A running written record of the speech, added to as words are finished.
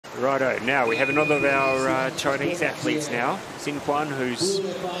Righto, now we have another of our Chinese athletes now, Quan, who's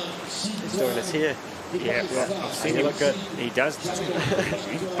doing his hair. Yeah, I've seen him. Look good. He does.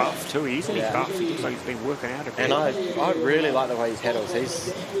 He's buff too, isn't he? Buff. He looks like he's been working out a bit. And I really like the way he pedals.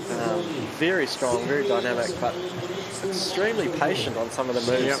 He's very strong, very dynamic, but extremely patient on some of the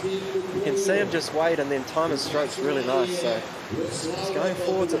moves. Yep. You can see him just wait and then time his strokes really nice. So he's going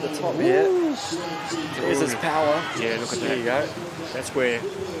forwards at the top here. There's his power. Yeah, look at that. There you go. That's where,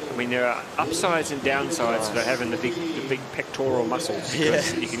 I mean, there are upsides and downsides for having the big pectoral muscles.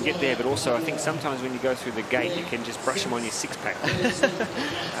 Because you can get there, but also I think sometimes when you go through the gate, you can just brush them on your six-pack,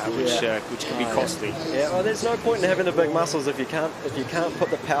 which can be costly. Yeah, well, there's no point in having the big muscles if you can't put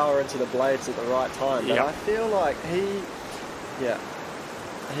the power into the blades at the right time. But I feel like he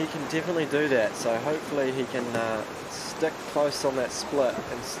can definitely do that. So hopefully he can stick close on that split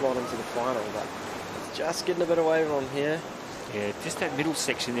and slot into the final. But it's just getting a bit away from here. Yeah, just that middle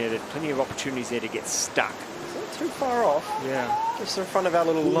section there, there's plenty of opportunities there to get stuck. It's not too far off. Yeah. Just in front of our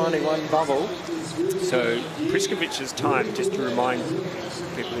little 91 bubble. So Priskovic's time, just to remind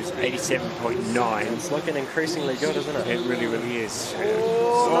people, is 87.9. It's looking increasingly good, isn't it? It really, really is.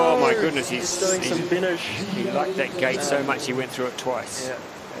 Oh, my goodness, he's doing some finish. He liked that gate so much he went through it twice. Yeah.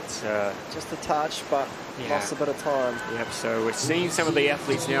 It's just a touch, but lost a bit of time. Yep, so we're seeing some of the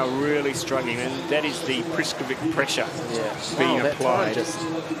athletes now really struggling, and that is the Priskovic pressure being applied. That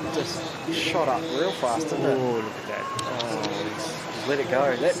time just shot up real fast, didn't it? Oh, look at that. Oh, let it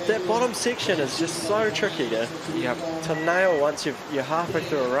go. That bottom section is just so tricky to nail once you're halfway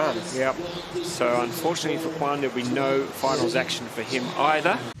through a run. Yep. So unfortunately for Quan, there'll be no finals action for him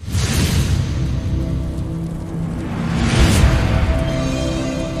either.